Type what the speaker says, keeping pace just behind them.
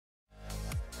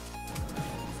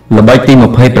ល្បិចទី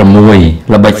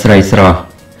26ល្បិចស្រីស្រស់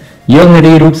យកនា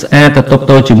រីរូបស្អាតទៅតប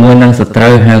តជាមួយនឹងសត្រូ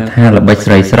វហៅថាល្បិច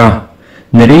ស្រីស្រស់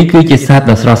នារីគឺជាសត្វ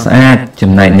ដ៏ស្រស់ស្អាត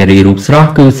ចំណែកនារីរូបស្រស់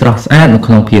គឺស្រស់ស្អាតនៅ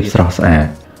ក្នុងភាពស្រស់ស្អាត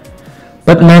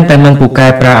ពិតមែនតែមិនពូកែ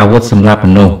ប្រើអាវុធសម្រាប់ម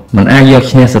នុស្សមិនអាចយក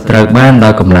ឈ្នះសត្រូវបានដោ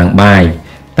យកម្លាំងបាយ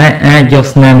តែអាចយក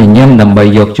ស្នាមញញឹមដើម្បី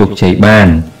យកជោគជ័យបាន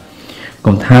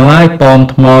កុំថាឡើយប៉ម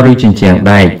ថ្មឬជញ្ជាំង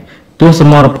ដែកទោះស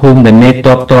មរភូមិដែលមេតប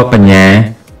តបបញ្ញា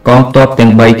កងទ័ពទាំ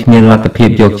ង3គ្មានលទ្ធភាព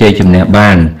យកជ័យជំនះ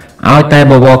បានឲ្យតែ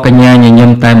បវរកញ្ញាញញឹ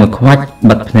មតែមួយខ្វាច់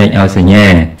បិទភ្នែកឲ្យសញ្ញា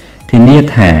ធានា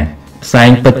ថាផ្សែង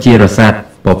ពិតជារស័ព្ទ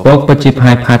ពពកពិតជា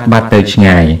ផាយផាត់បាត់ទៅឆ្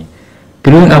ងាយ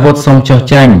គ្រឿងអាវុធសុំចុះ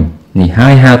ចាញ់នេះហើ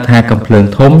យហៅថាកំភ្លើង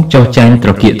ធំចុះចាញ់ត្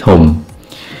រកៀកធំ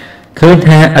ឃើញ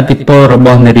ថាឥទ្ធិពលរប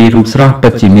ស់នារីរូបស្រស់ពិ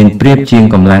តជាមានប្រៀបជាង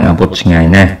កម្លាំងអាវុធឆ្ងាយ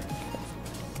ណាស់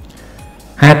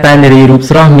ហេតុតែនារីរូប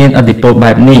ស្រស់មានឥទ្ធិពល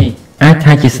បែបនេះអាច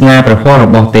ថាជាស្នាប្រហោះរ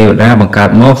បស់ទេវតាបង្កើត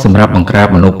មកសម្រាប់បង្ក្រាប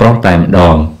មនុស្សប្រុសតែម្ដ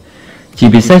ងជា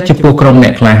ពិសេសចំពោះក្រុមអ្ន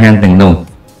កក្លាហានទាំងនោះ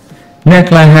អ្នក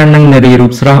ក្លាហាននឹងនារីរូ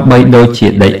បស្រស់បីដូចជា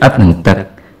ដីឥដ្ឋនិងទឹក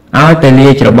ឲ្យតែលា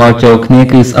យច្របល់ចូលគ្នា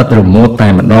គឺស្អិតរមួតតែ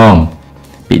ម្ដង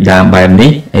ពីដើមបែប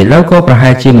នេះឥឡូវក៏ប្រហែ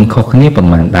លជាមិនខុសគ្នាប៉ុន្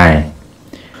មានដែរ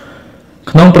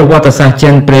ក្នុងប្រវត្តិសាស្ត្រចិ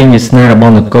នព្រេងវាសនារប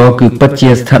ស់នគរគឺពិតជា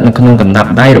ស្ថិតនៅក្នុងកណ្ដាប់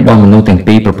ដៃរបស់មនុស្សទាំង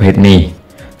ពីរប្រភេទនេះ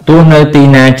ទោះនៅទី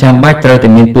ណាចាំបាច់ត្រូវតែ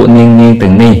មានពួកនាង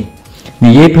ទាំងនេះ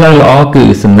និយាយផ្លូវល្អគឺ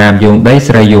សំណាបយោងដី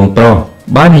ស្រីយោងប្រុស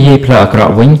បើនិយាយផ្លូវអាក្រ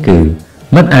ក់វិញគឺ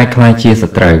មិនអាចខ្លាចជាស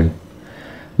ត្រូវ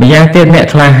ម្យ៉ាងទៀតអ្នក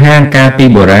ក្លាហានកាលពី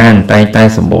បុរាណតែងតែ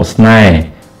សម្បូរស្នេហ៍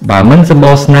បើមិនសម្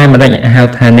បូរស្នេហ៍មិនអាចហៅ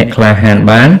ថាអ្នកក្លាហាន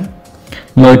បាន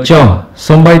មើលចុះ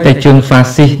សូម្បីតែជនហ្វា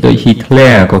ស៊ីសដូចហ៊ីតលែ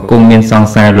រក៏គង់មានសង្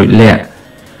សារលួចលាក់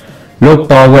លោក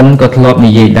ប៉ូវិនក៏ធ្លាប់និ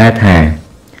យាយដែរថា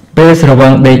ពេលស្រវឹ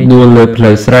ងដេកដួលលើផ្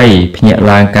លូវស្រីភ្ញាក់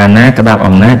ឡើងកាលណាក្តាប់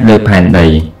អំណាចលើផែនដី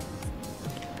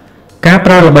ការ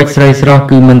ប្រើល្បិចស្រីស្រស់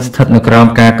គឺមិនស្ថិតនៅក្រោម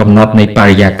ការកំណត់នៃប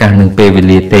រិយាកាសនិងពេលវេ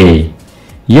លាទេ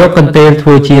យកកន្ទេលធ្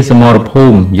វើជាសមរភូ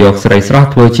មិយកស្រីស្រស់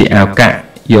ធ្វើជាអាវកាក់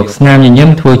យកស្នាមញញឹម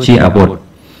ធ្វើជាអាវុធ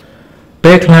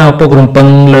ពេលខ្លះឪពុករំពឹង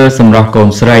លើសម្រស់កូន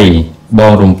ស្រីប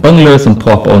ងរំពឹងលើសម្ផ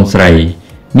ស្សប្អូនស្រី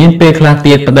មានពេលខ្លះ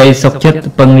ទៀតប្តីសុខចិត្ត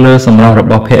ពឹងលើសម្រស់រ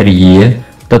បស់ភរិយា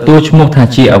ទទួលឈ្មោះថា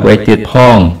ជាអ្វីទៀតផ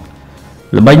ង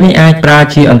ល្បិចនេះអាចប្រើ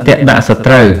ជាអន្ទាក់ដាក់ស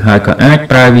ត្រូវហើយក៏អាច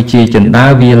ប្រើវាជាចិន្តា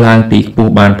វាឡើងទីខ្ព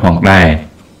ស់បានផងដែរ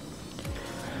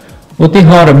ឧទា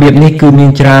ហរណ៍របៀបនេះគឺមា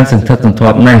នច្រើនសន្ធឹកសន្ធា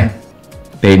ប់ណាស់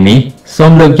ពេលនេះសូ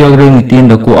មលើកយករឿងនិទាន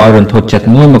ដ៏គួរឲ្យរន្ធត់ចិត្ត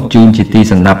មួយមកជូនជាទី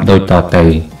សន្ដាប់ដូចតទៅ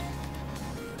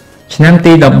ឆ្នាំ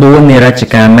ទី14នៃរជ្ជ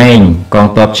កាលម៉េងកង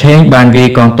ទ័ពឆេងបានវាយ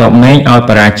កងទ័ពម៉េងឲ្យ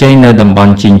បរាជ័យនៅតំប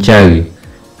ន់ជីងជើ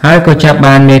ហើយក៏ចាប់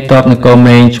បានមេទ័ពនគរ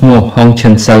ម៉េងឈ្មោះហុងឈិ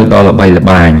នសៅដ៏ល្បីល្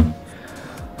បាញ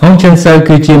ហុងឈិនសៅ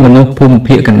គឺជាមនុស្សភូមិ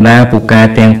ភាគកណ្ដាលពូកែ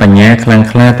ទាំងបញ្ញាខ្លាំង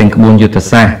ក្លាទាំងក្បួនយុទ្ធ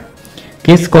សាស្ត្រ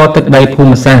គេស្គាល់ទឹកដីភូ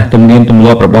មិសាស្ត្រទំនៀមទម្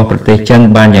លាប់របស់ប្រទេសចិន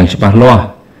បានយ៉ាងច្បាស់លាស់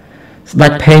ស្ដេ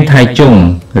ចផេងថៃជុង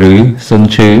ឬស៊ុន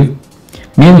ឈឺ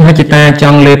មានមហិច្ឆតាច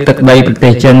ង់លេបទឹកដីប្រទេ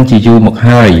សចិនជាយូរមក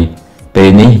ហើយពេល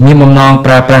នេះមានបំណង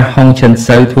ប្រើប្រាស់ហុងឈិន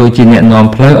សៅធ្វើជាអ្នកនាំ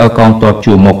ផ្លូវឲ្យកងទ័ព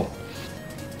ជួរមុខ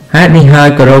ហេតុនេះហើយ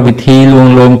ក៏រកវិធីលួង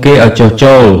លោមគេឲ្យចុះ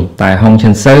ចូលតែហុងឈិ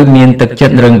នសៅមានទឹកចិ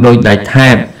ត្តរឹងដូចដែក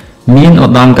ថែបមានឧ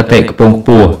ត្តមគតិខ្ពង់ខ្ព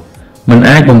ស់មិន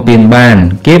អាចបំពេញបាន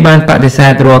គេបានបដិសេ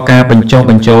ធរាល់ការបញ្ចុះ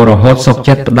បញ្ចូលរហូតសុខ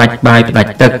ចិត្តផ្ដាច់បាយផ្ដា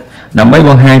ច់ទឹកដើម្បី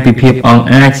បង្ហាញពីភាពអង់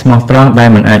អាចស្មោះត្រង់ដែល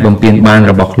មិនអាចបំពេញបាន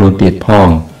របស់ខ្លួនទៀតផង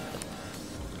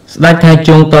ស្ដេចថៃ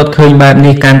ជុងតតឃើញបែប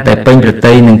នេះកាន់តែពេញប្រ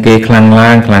តិយនឹងគេខ្លាំង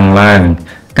ឡើង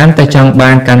កាន់តែចង់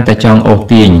បានកាន់តែចង់អូស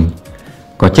ទាញ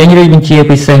ក៏ចេញរាជបញ្ជា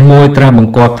ពិសេសមួយត្រាស់ប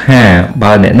ង្គាប់ថា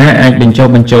បើអ្នកណាអាចបញ្ចុះ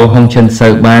បញ្ចូលហុងឈិនសៅ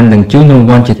បាននឹងជូនរង្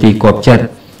វាន់ជាទីគាប់ចិត្ត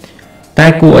តែ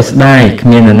គួរឲ្យស្ដាយគ្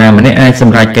មាននរណាម្នាក់អាចស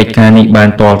ម្រេចកិច្ចការនេះបាន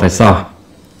ទាល់តែសោះ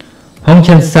ហុង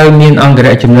ឈិនសៅមានអង្គ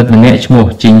រៈចំណិតម្នាក់ឈ្មោះ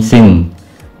ជីងស៊ីង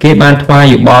គេបានថ្វាយ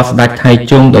យោបល់ស្ដេចថៃ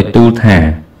ជុងដោយទូលថា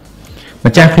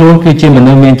ម្ចាស់ខ្លួនគឺជាម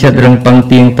នុស្សមានចិត្តរឹងប៉ឹង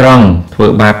ទៀងត្រង់ធ្វើ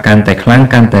បាបកាន់តែខ្លាំង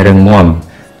កាន់តែរឹងមាំ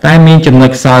តែមានចំណុ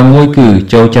ចខ្សោយមួយគឺ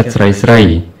ចូលចិត្តស្រី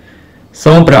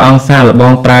សូមព្រះអង្គសាកល្ប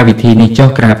ងប្រើវិធីនេះចុះ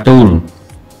ក្រាបទូល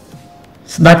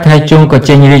ស្ដេចថៃជុងក៏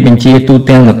ចេញរាជបញ្ជាទូ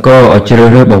ទាំងនគរឲ្យជ្រើស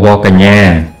រើសបវរកញ្ញា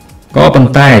ក៏ប៉ុ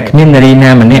ន្តែគ្មាននារី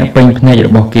ណាម្នាក់ពេញភ្នែករ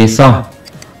បស់គេសោះ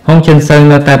ហុងចិនសៅ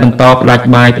នៅតែបន្តផ្ដាច់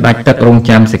បាយផ្ដាច់ទឹករង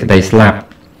ចាំសេចក្តីស្លាប់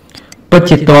ពិត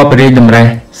ជាតបរាជតម្រេះ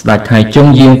ស្ដេចថៃជុង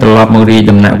យាងត្រឡប់មករាជ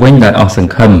ដំណាក់វិញដោយអស់ស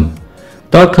ង្ឃឹម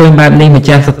តើឃើញបែបនេះម្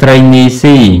ចាស់ស្ត្រីនី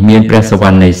ស៊ីមានព្រះសវ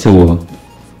ណ្ណនៃសួរ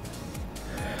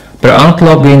ព្រះអង្គធ្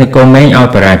លាប់វាយនគរម៉េងឲ្យ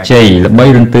បរាជ័យល្បី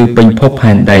រន្ទឺពេញភព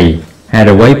ផែនដីហេតុ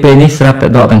អ្វីពេលនេះស្រាប់តែ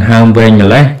ដកដង្ហើមវែងម្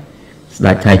លេះស្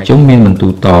ដេចថៃជុងមានបន្ទូ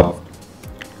លតប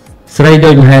ស្រីដូ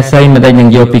ចមហេសីមិនដេចនឹង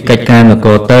យកពីកិច្ចការនគ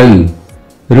រទៅ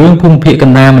រឿងភូមិភាគក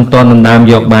ណ្ដាលមិនទាន់ដណ្ដើម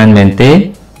យកបានមែនទេ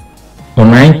អូ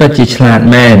នឯងពិតជាឆ្លាត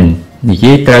មែននិ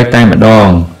យាយត្រូវតែម្ដង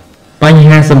បញ្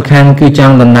ហាសំខាន់គឺច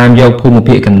ង់ដណ្ដើមយកភូមិ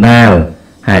ភាគកណ្ដាល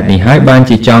ហេតុនេះហើយបាន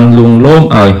ជាចង់លួងលោម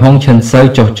ឲ្យហុងឈិនសៅ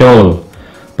ចុះចូល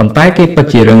ប៉ុន្តែគេពិត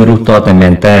ជារឹងរូសតតែមែ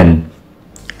នតែន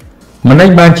មិនដេច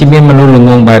បានជាមានមនុស្សល្ង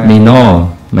ងបែបនេះណ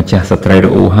ម្ចាស់ស្ត្រីរ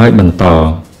អ៊ូហើយបន្ត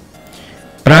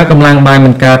ប្រើកម្លាំងបាយមិ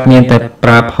នកើតមានតែប្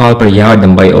រើផលប្រយោជន៍ដើ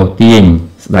ម្បីអូសទាញ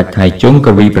ស្ដេចថៃជុងក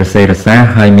វីប្រសេរសា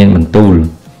ហើយមានបន្ទូល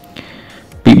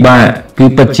ពិបាកគឺ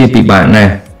ពិតជាពិបាកណា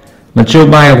ស់មធ្យោ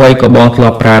បាយអ្វីក៏បងធ្លា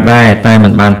ប់ប្រើដែរតែមិ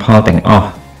នបានផលទាំងអស់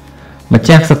ម្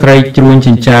ចាស់ស្ត្រីជ្រួញ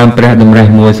ចិញ្ចើមព្រះតម្រេះ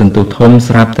មួយសន្ទុះធំ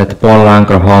ស្រាប់តែថ្ពាល់ឡើង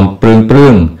ក្រហមព្រឿង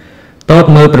តត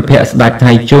មើលប្រភពស្ដេច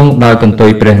ថៃជុងដោយកន្ទុ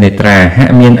យព្រះនេត្រាហា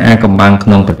ក់មានអាកំបាំងក្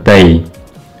នុងប្រតិ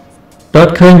តត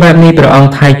ឃើញបែបនេះព្រះអង្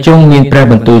គថៃជុងមានព្រះ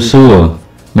បន្ទូលសួរ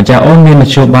ម្ចាស់អូនមានម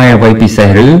ធ្យោបាយអ្វីពិសេស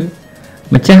ឬ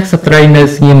ម្ចាស់ស្ត្រីនៅ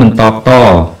ស្ងៀមមិនតបត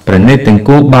ប្រណិតទាំង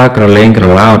គូបើក្រឡេងក្រ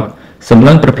ឡោតសម្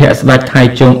លឹងប្រភពស្ដេចថៃ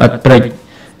ជុងឥតព្រិច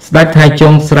ស្ដេចថៃជុ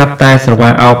ងស្រាប់តែស្រវា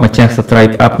អោបម្ចាស់ស្ត្រី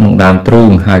ផ្អាប់នឹងដើមទ្រូង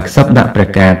ហើយខ្សឹបដាក់ព្រះ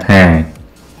ការថា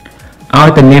ឲ្យ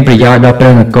តែមានប្រយោជន៍ដល់ព្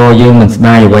រះនគរយើងមិនស្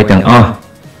ដាយអ្វីទាំងអស់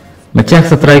ម្ចាស់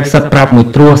ស្ត្រីខ្សឹបប្រាប់មួយ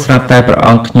ត្រួសស្រាប់តែព្រះអ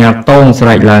ង្គខ្ញាល់តោងស្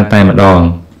រែកឡើងតែម្ដង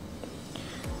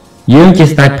យើងជា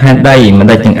ស្ដេចផែនដីមិន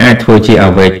ដេចទាំងអាចធ្វើជា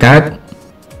អ្វីកើត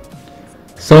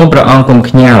សូមព្រះអង្គកុំ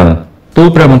ខ្ញាល់ទូល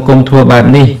ព្រះបង្គំធ្វើបែប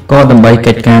នេះក៏ដើម្បី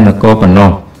កិច្ចការនគរប៉ុណ្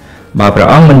ណោះបើព្រះ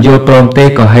អង្គមិនយល់ព្រមទេ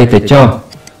ក៏ហីទៅចុះ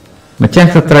ម្ចាស់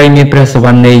ស្ត្រីមានព្រះសវ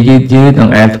ណ្ណេយឺតអ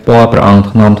ង្អែលថ្ពាល់ព្រះអង្គ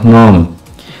ថ្នម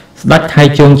ស្ដេចថៃ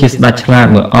ជុងជាស្ដេចឆ្លាត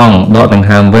មួយអង្គដកដង្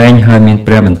ហើមវែងហើយមាន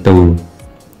ព្រះបន្ទូល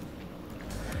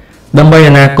ដើម្បី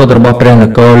អនាគតរបស់ព្រះន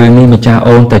គររឿងនេះម្ចាស់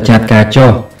អូនទៅចាត់ការ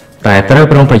ចុះតែត្រូវ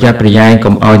ប្រុងប្រយ័ត្នប្រយែង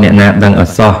កុំឲ្យអ្នកណាដឹងអ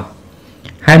សោះ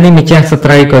ហើយនេះម្ចាស់ស្ត្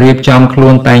រីក៏រៀបចំខ្លួ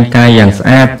នតែងកាយយ៉ាងស្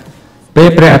អាតពេល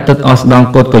ព្រះអាទិត្យអស្ដង់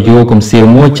ពុតក៏យួរកំសៀវ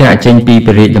មួយចាក់ចេញពី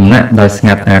ព្រះរាជដំណាក់ដោយស្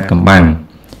ងាត់អាតកំបាំង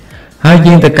ហើយ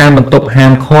យាងទៅកាន់បន្ទប់ហា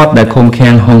មឃាត់ដែលឃុំ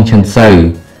ឃាំងហុងឈិនសៅ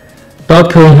តត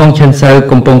ឃើញហុងឈិនសៅ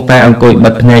កំពុងតែអង្គុយបិ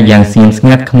ទភ្នែកយ៉ាងស្ងៀមស្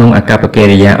ងាត់ក្នុងអាកប្បកិ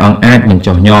រិយាអង្អាចមិន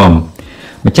ចុះញ៉ម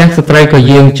ម្ចាស់ស្ត្រីក៏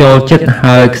យាងចូលចិត្ត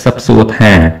ហើយខ្សឹបសួរ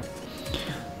ថា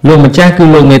លោកម្ចាស់គឺ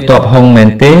លោកមេតបហុងមែន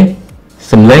ទេ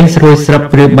សម្លេងស្រួយស្រាប់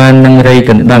ប្រៀបបាននឹងរៃ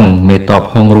កណ្ដឹងមេតប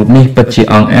ហុងរូបនេះពិតជា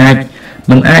អង្អាច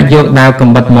មិនអាចយកដាវកំ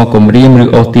បិតមកគំរាមឬ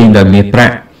អូសទាញដោយមាសប្រា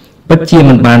ក់ពិតជា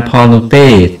មិនបានផលនោះទេ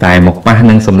តែមកប៉ះ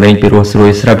នឹងសម្លេងពីរោះស្រួ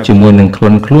យស្រាប់ជាមួយនឹងខ្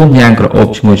លួនយ៉ាងក្រអូប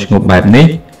ឈ្ងុយឈ្ងប់បែបនេះ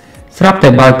ស្រាប់តែ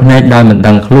បើកភ្នែកដោយមិន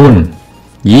ដឹងខ្លួន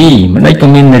យីមិនដេចក៏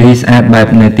មាននារីស្អាតបែប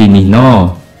នៅទីនេះណ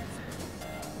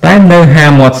តែនៅហា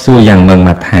មាត់សួរយ៉ាងម៉ឺង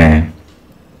ម៉ាត់ថា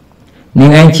នា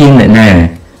ងឯងជាអ្នក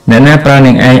ណាប្រើ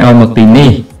នាងឯងឲ្យមកទីនេះ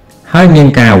ហើយមាន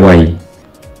ការអ្វី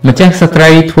ម្ចាស់ស្ត្រី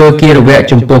ធ្វើគារវៈ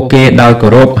ចំពោះគេដោយគោ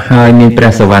រពហើយមានព្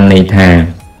រះសវណ្ណេយថា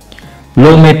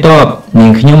លោកមេតបនា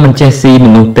ងខ្ញុំមិនចេះស៊ីម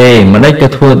នុស្សទេមិនដេចក៏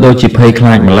ធ្វើដូចជាភ័យខ្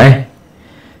លាចម្លេះ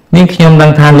នាងខ្ញុំដឹ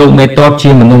ងថាលោកមេតបជា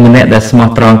មនុស្សម្នាក់ដែលស្មោះ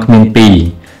ត្រង់គ្មានពីរ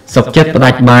សុខចិត្តផ្ដា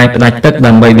ច់បាយផ្ដាច់ទឹក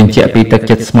ដើម្បីបញ្ជាក់ពីទឹក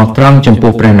ចិត្តស្មោះត្រង់ចំ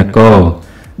ពោះព្រះនគរ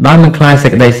ដោយមិនខ្លាចសេ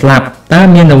ចក្តីស្លាប់តើ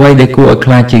មានអ្វីដែលគួរឲ្យ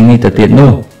ខ្លាចជាងនេះទៅទៀត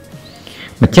នោះ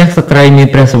ម្ចាស់ស្ត្រីមាន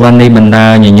ព្រះសវណ្ណេយបណ្ដា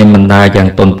ញញឹមបណ្ដាយ៉ាង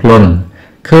ទន់ភ្លន់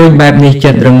ឃើញបែបនេះចិ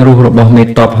ត្តរឹងរូសរបស់មេ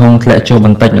តបហុងធ្លាក់ចុះប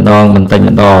ន្តិចម្ដ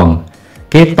ង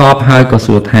គេតបហើយក៏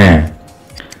សួរថា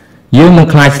យើងមិន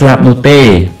ខ្លាចស្លាប់នោះទេ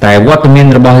តែវត្តមាន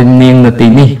របស់នាងនៅទី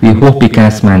នេះវាហួសពីការ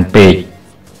ស្មានពេក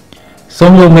សូ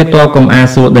មលោកមេតបកុំអា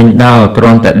សួរដេញដោលគ្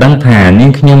រាន់តែដឹងថានា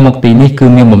ងខ្ញុំមកទីនេះគឺ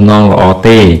មានបំណងល្អ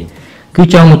ទេគឺ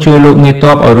ចង់មកជួយលោកមេត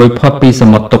បឲ្យរួចផុតពីស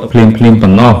មុទ្រទុក្ខភ្លាមប៉ុ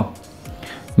ណ្ណោះ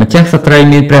ម្ចាស់ស្ត្រី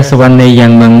មានព្រះសវណ្ណេយយ៉ា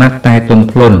ងម៉ឺងម៉ាត់តែទន់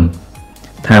ភ្លន់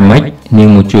ថាម៉េចនាង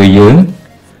មកជួយយើង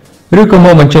ឬក៏ម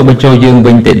កបញ្ចុះបញ្ចូលយើង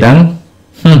វិញទេដឹង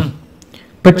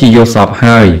ពិតជាយល់សព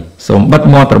ហើយសូមបិទ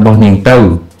មាត់របស់នាងទៅ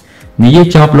និយាយ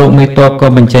ចប់លោកមេតបក៏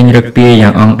បញ្ចេញរឹកទាយយ៉ា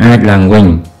ងអង្អាចឡើងវិញ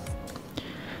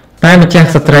តែម្ចាស់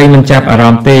ស្ត្រីមិនចាប់អារ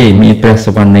ម្មណ៍ទេមានព្រះស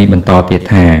វណ្ណេយបន្តទៀត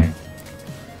ថា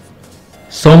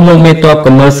សូមលោកមេតប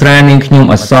ក៏មើលស្រានាងខ្ញុំ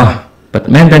អសោះពិត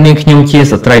មែនតែនាងខ្ញុំជា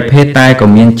ស្ត្រីភេទតែក៏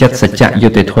មានចិត្តសច្ចៈយុ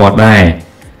ត្តិធម៌ដែរ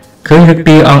ឃើញរឹក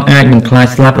ទាយអង្អាចមិនខ្លាច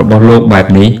ស្លាប់របស់លោកបែប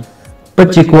នេះពិត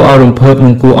ជាគួរឲ្យរំភើបនិ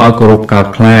ងគួរឲ្យគោរពកោត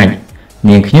ខ្លាច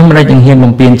នាងខ្ញុំមិនអាចនឹងហ៊ាន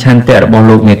បំពេញឆន្ទៈរបស់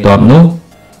លោកមេតបនោះ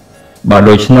បើ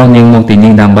ដូច្នោះនាងមកទី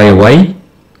នេះដើម្បីអ្វី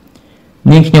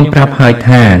នាងខ្ញុំប្រាប់ហើយ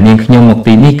ថានាងខ្ញុំមក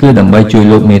ទីនេះគឺដើម្បីជួយ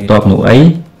លោកមេតបនោះអី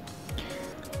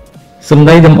សម្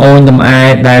ដីដំអូនដំអែ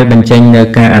ដែលបញ្ចេញនៅ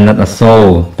ការអាណិតអាសូរ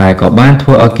តែក៏បានធ្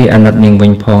វើឲ្យគេអាណិតនាងវិ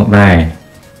ញផងដែរ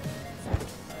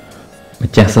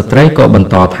ម្ចាស់ស្ត្រីក៏បន្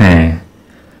តថា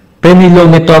ពេលនេះលោក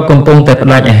មេតបកំពុងតែផ្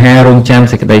ដាច់អាហាររងចាំ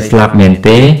សេចក្តីស្លាប់មែន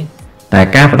ទេតែ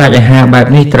ការផ្ដាច់អាហារបែប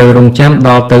នេះត្រូវរងចាំដ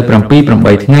ល់ទៅ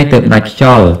 7-8 ថ្ងៃទើបដាច់ខ្យ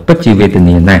ល់ពិតជាវេទ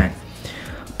នាណាស់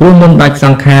ព្រោះមុនដាច់ស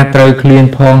ង្ខារត្រូវឃ្លាន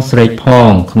ផងស្រេកផ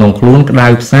ងក្នុងខ្លួនក្តៅ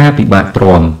ផ្សាពិបាកទ្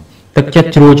រាំទឹកចិត្ត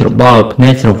ជ្រួលច្របល់ភ្នែ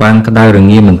កស្រវាំងក្តៅរ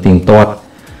ងាមិនទៀងទាត់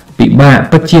ព ពិបាក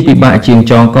ពិតជាពិបាកជាង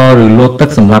ចងកឬលោតទឹក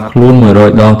សម្រាប់ខ្លួន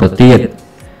100 ដងទៅទៀត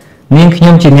នាងខ្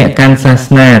ញុំជាអ្នកកាន់សាស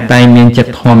នាតែមានចិត្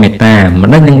តធម៌មេត្តាមិន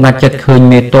ដឹងនឹងដាច់ចិត្តឃើញ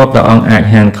មេតបដ៏អង្គអាច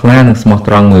ហានខ្លានិងស្មោះ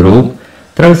ត្រង់មួយរូប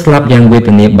ត្រូវស្លាប់យ៉ាងវេទ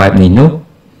នាបែបនេះនោះ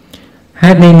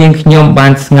ហេតុនេះនាងខ្ញុំបា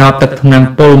នស្ងោរទឹកថ្នាំ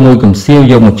ពុលមួយកំសៀវ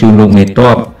យកមកជូនលោកមេត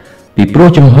បពីព្រោះ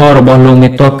ជំហររបស់លោកមេ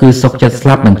តបគឺសុខចិត្តស្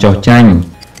លាប់បញ្ចុះចាញ់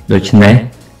ដូច្នេះ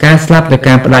ការស្លាប់ដោយ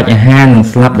ការផ្ដាច់អាហារនិង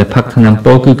ស្លាប់ដោយផឹកថ្នាំ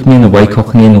ពុលគឺគ្មានអ្វីខុស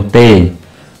គ្នានោះទេ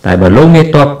តែបើលោកមេត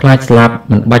បខ្លាចស្លាប់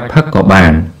មិនបាច់ផឹកក៏បា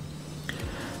ន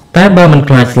តែបើមិន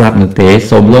ខ្លាចស្លាប់នោះទេ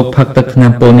សូមលោកផឹកទឹកថ្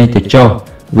នាំពុលនេះទៅចុះ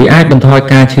វាអាចបន្ថយ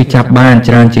ការឈឺចាប់បាន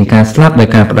ច្រើនជាងការស្លាប់ដោយ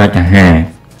ការផ្ដាច់អាហារ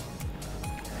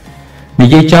និ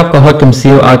យាយចប់ក៏ហុចកំ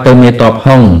សៀវឲ្យទៅមេតប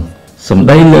ហុងសម្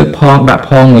ដីលើកផងដាក់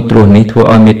ផងមួយត្រួសនេះធ្វើ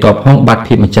ឲ្យមេតបហុងបាត់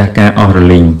ភាពម្ចាស់ការអស់រ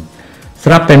លីងស្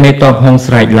រាប់តែមេតបហុង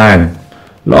ស្រែកឡើង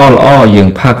ល្អយើង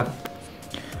ផឹក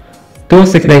ទោះ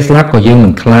សេចក្តីស្លាប់ក៏យើងមិ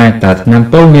នខ្លាចតែថ្នាំ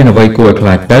ពុលមានអ្វីគួរឲ្យខ្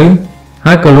លាចទៅ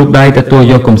ហើយក៏លូកដៃទទួល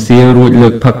យកកំសៀវរួចលើ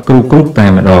កផឹកគ្រូតែ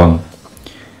ម្ដង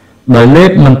ដោយលេ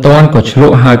បមិនតាន់ក៏ឆ្ល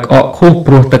ក់ហើយក្អកខុស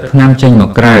ព្រោះទឹកថ្នាំចេញម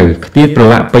កក្រៅខ្ទាតប្រ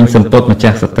ឡាក់ពេញសម្ពុតម្ចា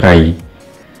ស់ស្ត្រី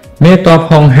មេតប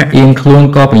ហុងហាក់អៀងខ្លួន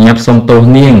ក៏ប្រញាប់សុំទោស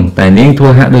នាងតែនាងធ្វើ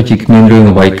ហាក់ដូចជាគ្មានរឿង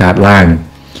អ្វីកើតឡើង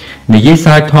និយាយ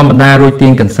សើចធម្មតារួចទា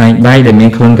ញកន្សែងដៃដែលមាន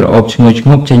ក្លិនក្រអូបឈ្ងុយឈ្ង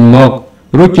ប់ចេញមក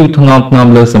រួចជូតថ្នម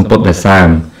លើសម្ពុតដែលសើម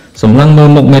សម្លឹងមើល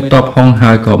មុខមេតបហុង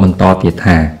ហើយក៏បន្តទៀត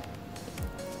ថា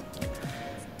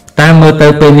តាមមើលទៅ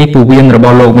ពេលនេះពោះវៀនរប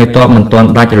ស់លោកមេតបមិនទាន់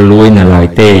ដាច់រលួយនៅឡើយ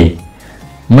ទេ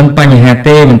មិនបញ្ហា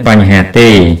ទេ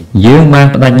យើងបាន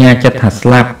បដិញ្ញាចិត្តថាស្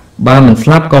លាប់បើមិនស្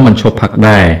លាប់ក៏មិនឈប់ផឹក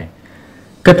ដែរ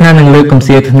គិតថានឹងលើកកំ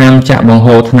សៀវថ្នាំចាក់បង្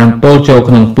ហូរថ្នាំពុលចូល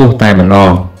ក្នុងពោះតែម្ដ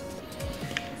ង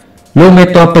លោកមេត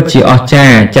បពិតជាអស្ចា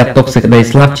រ្យចាត់ទុកសេចក្តី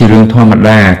ស្លាប់ជារឿងធម្ម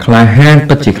តាក្លាហាន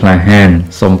ពិតជាក្លាហាន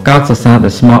សូមកោតសរសើរដោ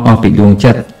យស្មោះអស់ពីដួង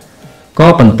ចិត្តក៏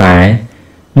ប៉ុន្តែ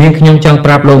នាងខ្ញុំចង់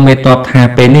ប្រាប់លោកមេតបថា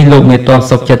ពេលនេះលោកមេតប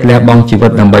សុខចិត្តលះបង់ជីវិ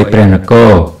តដើម្បីព្រះនគ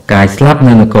រកាយស្លាប់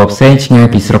នៅនគរផ្សេងឆ្ងាយ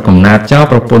ពីស្រុកកំណើតចោល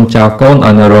ប្រពន្ធចោលកូន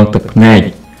ឲ្យនៅរងទឹកភ្នែក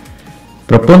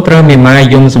ប្រពន្ធត្រូវមេម៉ាយ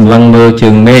យំសម្លឹងមើលជើ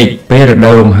ងមេឃពេលរដូ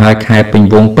វរំហើយខែពេញ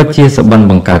វងពិតជាសបិន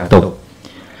បង្កើតទុក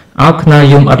អោបខ្នើ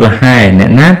យំអត់លហែអ្នក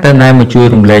ណាទៅណែមកជួយ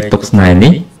រំលែកទុកស្នេហ៍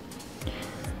នេះ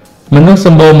មនុស្សស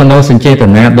ម្បូរមនោសញ្ចេត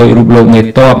នាដោយរូបលោកមេត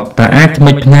បតែអាចថ្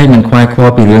មិចភ្នែកមិនខ្វាយខ្វ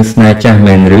ល់ពីរឿងស្នេហ៍ចាស់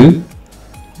មែនឬ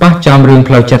ប៉ះចំរឿង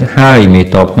ផ្លូវចិត្តហើយមេ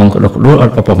តបក្នុងក្តុកក្តួលអ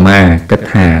ត់ឧបមាគិត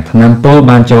ថាថ្នាំពុល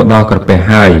បានចូលដល់ក្រពះ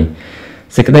ហើយ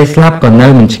សេចក្តីស្លាប់ក៏នៅ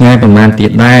មិនឆ្ងាយប៉ុន្មានទៀ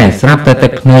តដែរស្រាប់តែទឹ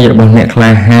កភ្នែករបស់អ្នកក្លា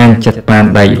ហានចិត្តប៉ាន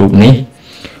ដែករូបនេះ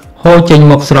ហូរចេញ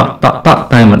មកស្រក់តក់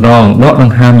តែម្ដងដកដ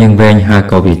ង្ហើមយ៉ាងវែងហើយ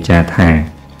ក៏វាចាថា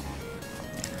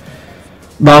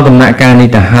ដល់ដំណាក់កាលនេះ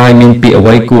ទៅហើយមានពាក្យអ្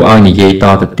វីគួរឲ្យនិយាយត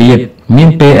ទៅទៀតមាន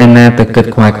ពេលឯណាទៅគិត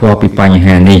ខ្វាយខ្វល់ពីបញ្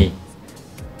ហានេះ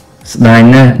ស្ដាយ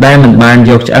ណាស់ដែលមិនបាន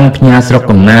យកឆ្អឹងផ្ញើស្រុក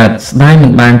កំណើតស្ដាយមិ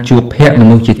នបានជួបភ័ក្រម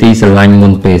នុស្សជាទីស្រឡាញ់មុ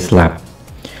នពេលស្លាប់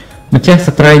ម្ចាស់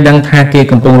ស្ត្រីដឹងថាគេ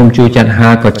កំពុងរំជួលចិត្តហើ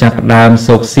យក៏ចាប់ផ្ដើម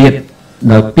សោកសៀត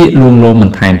ដោយពាក្យលួងលោមប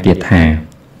ន្ថែមទៀតថា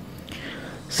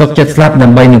សុខចិត្តស្លាប់ដើ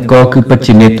ម្បីនគរគឺពិត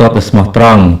ជាមេតបដ៏ស្មោះត្រ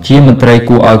ង់ជាមន្ត្រី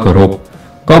គួរឲ្យគោរព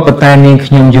ក៏ប៉ុន្តែនាង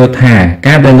ខ្ញុំយល់ថា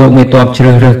ការដែលលោកមេតបជ្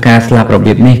រើសរើសការស្លាប់រ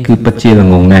បៀបនេះគឺពិតជាល្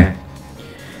ងងណាស់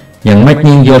យ៉ាងម៉េច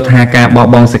នាងយល់ថាការបោះ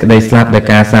បង់សេចក្តីស្លាប់ដោយ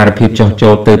ការសារភាពចោះចូ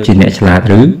លទៅជាអ្នកឆ្លាត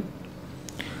ឬ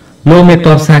លោកមេត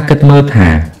បសាគិតមើលថា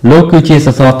លោកគឺជាស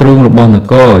សរទ្រូងរបស់ន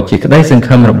គរជាក្តីសង្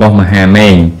ឃឹមរបស់មហាមេ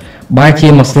ងបែរជា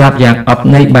មកស្លាប់យ៉ាងអត់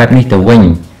ន័យបែបនេះទៅវិញ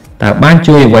តើបាន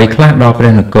ជួយអ្វីខ្លះដល់ព្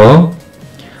រះនគរ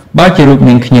បើជារូប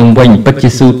នាងខ្ញុំវិញពិតជា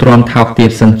ស៊ូទ្រាំថោកទាប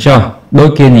សិនចោះដោយ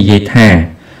គេនិយាយថា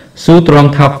ស៊ូទ្រាំ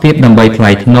ថោកទាបដើម្បីថ្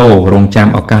លៃថ្នូររងចាំ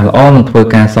ឱកាសល្អនឹងធ្វើ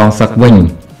ការសងសឹកវិញ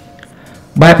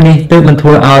បែបនេះទើបមិនធ្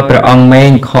វើឲ្យព្រះអង្គមេង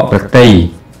ខកប្រតិយ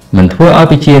មិនធ្វើឲ្យ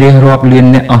ប្រជារាស្ត្ររាប់លាន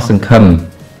អ្នកអស់សង្ឃឹម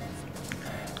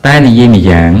តែនិយាយម្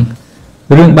យ៉ាង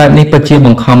រឿងបែបនេះពិតជាប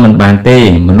ង្ខំមិនបានទេ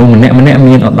មនុស្សម្នាក់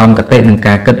មានឧត្តមគតិនឹង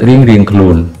ការគិតរៀងខ្លួ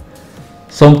ន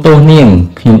សូមទោសនាង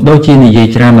ខ្ញុំដូចជានិយាយ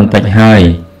ច្រើនបន្តិចហើយ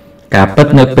ការពិត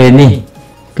នៅពេលនេះ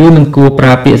គឺមិនគួរប្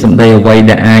រើពាក្យសម្ដីអ្វី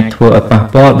ដែលអាចធ្វើឲ្យប៉ះ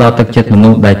ពាល់ដល់ទឹកចិត្តមនុ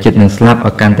ស្សដែលចិត្តនឹងស្លាប់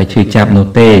ឲ្យកាន់តែឈឺចាប់នោះ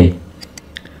ទេ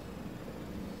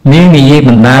នាងនិយាយ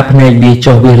បណ្ដាភ្នែកវា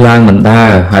ចុះវាឡើងបណ្ដា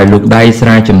ហើយលូកដៃស្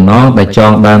រាយចំណងដែលច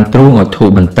ងដើមទ្រូងឲ្យធូរ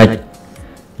បន្តិច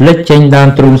លិចចេញដើម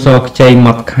ទ្រូងសខ្ចីម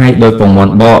កខៃដោយពងមា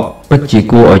ន់បកពិតជា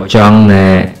គួរឲ្យចង់ណែ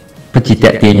ពិតជាតា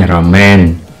ក់ទាញអារម្មណ៍មែន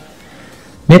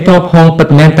មេតបហងពិត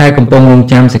មែនតែកំពុងរង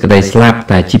ចាំសេចក្តីស្លាប់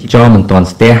តែជីបចរមិនទាន់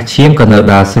ស្ទះឈាមក៏នៅ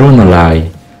ដើរស្រួលនៅឡើយ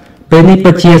ពេលនេះ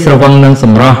ពិតជាស្រវឹងនឹងស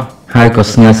ម្រស់ហើយក៏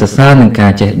ស្ងើសរសើរនឹងកា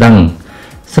រចេះដឹង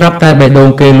ស្រាប់តែបេះដូង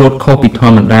គេលោតខុសពីធ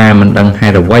ម្មតាមិនដឹងហេ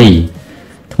តុអ្វី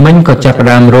ថ្មិញក៏ចាប់ផ្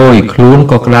ដើមរោយខ្លួន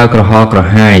ក៏ក្តៅក្រហល់ក្រ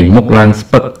ហាយមុខឡើងស្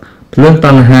ពឹកភ្លើងត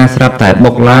ណ្ហាស្រាប់តែ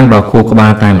បុកឡើងដល់ខួរក្បា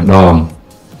លតែម្ដង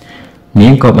នា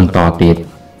ងក៏បន្តទៀត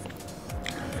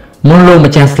មុនលោក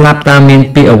ម្ចាស់ស្លាប់តើមាន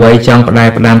ពាក្យអ្វីចង់ផ្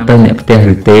ដាំទៅអ្នកផ្ទះ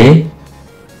ឬទេ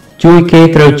ជួយគេ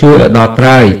ត្រូវជួយឲ្យដល់ត្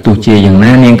រើយទោះជាយ៉ាង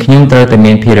ណានាងខ្ញុំត្រូវតែ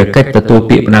មានភារកិច្ចទទួល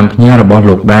ពាក្យផ្ដាំផ្ញើរបស់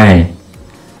លោកដែរ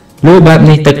លុះបែប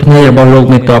នេះទឹកភ្នែករបស់លោក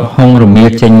មេតបហុងរមៀល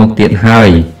ចេញមកទៀតហើយ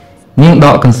នាងដ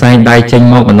កកន្សែងដៃចេញ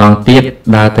មកម្ដងទៀត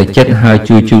ដើរទៅជិតហើយ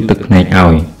ជួយជូតទឹកភ្នែក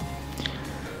ឲ្យ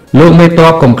លោកមេតប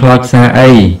កុំខ្លោចសារ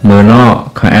អីមើលណោ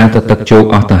ខោអាវទៅទឹកជោក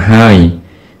អស់ទៅហើយ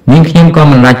នាងខ្ញុំក៏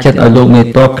មិនដាច់ចិត្តឲ្យលោកមេត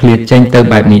បឃ្លាតចេញទៅ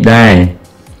បែបនេះដែរ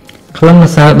ក្លិន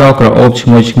ម្សៅដ៏ក្រអូបឈ្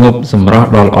ងុយឈ្ងប់សម្រស់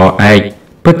ដ៏ល្អឯក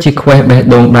ពិតជាខ្វេះបេះ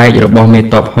ដូងដែករបស់មេ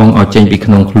តបហុងឲ្យចេញពី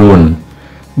ក្នុងខ្លួន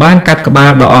បានកាត់ក្បា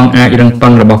លដ៏អង្អាចរឹងប៉ឹ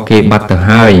ងរបស់គេបាត់ទៅ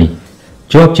ហើយ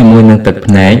ជាប់ជាមួយនឹងទឹក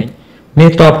ភ្នែកមេ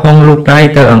តបហុងលូកដៃ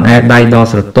ទៅអង្អែលដៃដ៏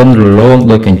ស្រទន់រលោង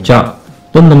ដូចកញ្ចក់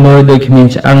ទន់ល្មើយដូចគ្មាន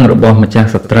ឆ្អឹងរបស់ម្ចាស់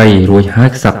ស្ត្រីរួចហើយ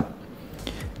ខ្សឹប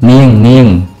នាង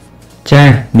ចា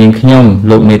ស់នាងខ្ញុំ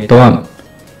លោកមេតប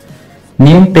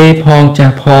នាងទេផងចា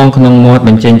ស់ផងក្នុងមាត់ប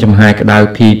ញ្ចេញចំហាយក្តៅ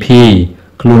ភី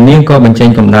ខ្លួននាងក៏បញ្ចេញ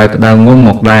កម្ដៅក្តៅងុំម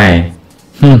កដែរ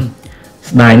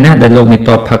ស្ដាយណាស់ដែលលោកមេត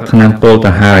បផឹកថ្នាំពុល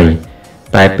ទៅហើយ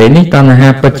តែពេលនេះតណ្ហា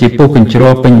ពិតជាពុះកញ្ជ្រោ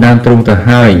លពេញដើមទ្រូងទៅ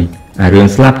ហើយអារឿង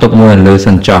ស្លាប់ទុកមួយលើ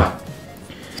សិនចោះ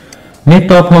មេត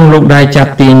បផងលោកដៃចា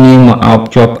ប់ទាញនាងមកអោប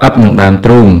ជាប់ផ្អឹបនឹងដើម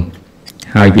ទ្រូង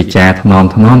ហើយវិចារថ្នម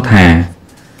ថា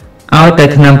ឲ្យតែ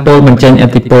ថ្នាំពុលបញ្ចេញឥ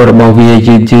ទ្ធិពលរបស់វា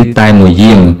យឺតតែមួយ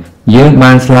យាមយើង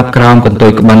បានស្លាប់ក្រោមកន្ទុ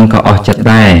យក្បិនក៏អស់ចិត្ត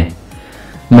ដែរ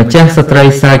ម្ចាស់ស្ត្រី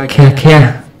សើចខះ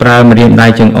ប្រើម្រាមដៃ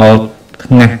ចង្អុល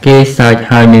ថ្ងាស់គេសើច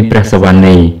ហើយមានព្រះសវណ្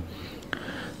ណី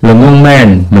ល្ងងមែន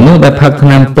មនុស្សដែលផឹកថ្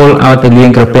នាំពុលឲ្យទៅលា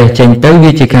ងក្រពះចេញទៅ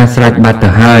វាជាការស្រេចបាត់ទៅ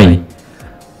ហើយ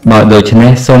បើដូច្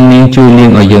នេះសូមនាងជួយលា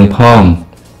ងឲ្យយើងផង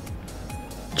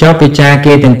ចុះពិចារ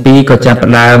គេទាំងពីរក៏ចាប់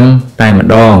ផ្ដើមតែម្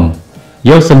ដង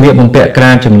យកសម្លៀកបំពាក់ក្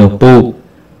រាមជំនួសពូក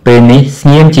ពេលនេះស្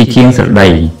ងៀមជាជាងស្រដី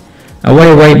អ្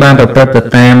វីបានប្រព្រឹត្តទៅ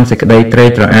តាមសេចក្តីត្រេក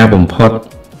ត្រអាលបំផុត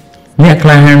អ្នកក្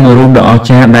លាហានមួយរូបដ៏អស្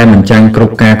ចារ្យដែលមិនចាញ់គ្រ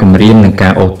ប់ការគំរាមនិងកា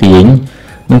រអូសទាញ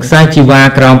នឹងខ្សែជីវ៉ា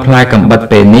ក្រោមផ្លែកំបិត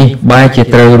ពេលនេះបែរជា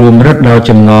ត្រូវរួមរឹតដល់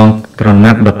ចំណងក្រ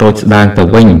ណាត់ដ៏តូចស្ដាងទៅ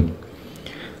វិញ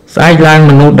ស្អែកឡើង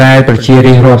មនុស្សដែលប្រជា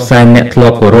រាស្ត្ររាប់សែនអ្នកធ្លា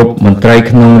ប់គោរពមន្ត្រី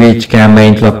ក្នុងរាជការមេង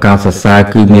ធ្លាប់កោតសរសើរ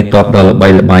គឺមេតបដ៏ល្បី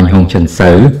ល្បាញហុងចិន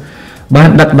សៅបាន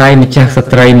ដឹកដៃម្ចាស់ស្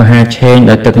ត្រីមហាឆេង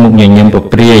ដោយទឹកមុខញញឹមប្រ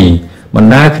ព្រាយបណ្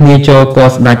ដាគ្នាចូលក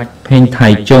ស្ដាច់ភេងថៃ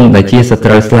ជងដែលជាសត្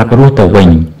រូវស្លាប់រស់ទៅវិញ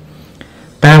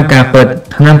តាមការពិត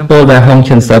ថ្នាំពុលដែលហុង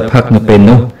ចិនសៅផឹកនៅពេល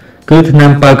នោះគឺថ្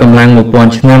នាំបើកម្លាំង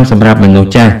 1000 ឆ្នាំសម្រាប់មនុស្ស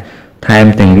ចាស់ថែម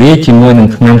ទាំងលាយជាមួយនឹង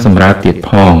ថ្នាំសម្រាប់ទៀត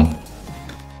ផង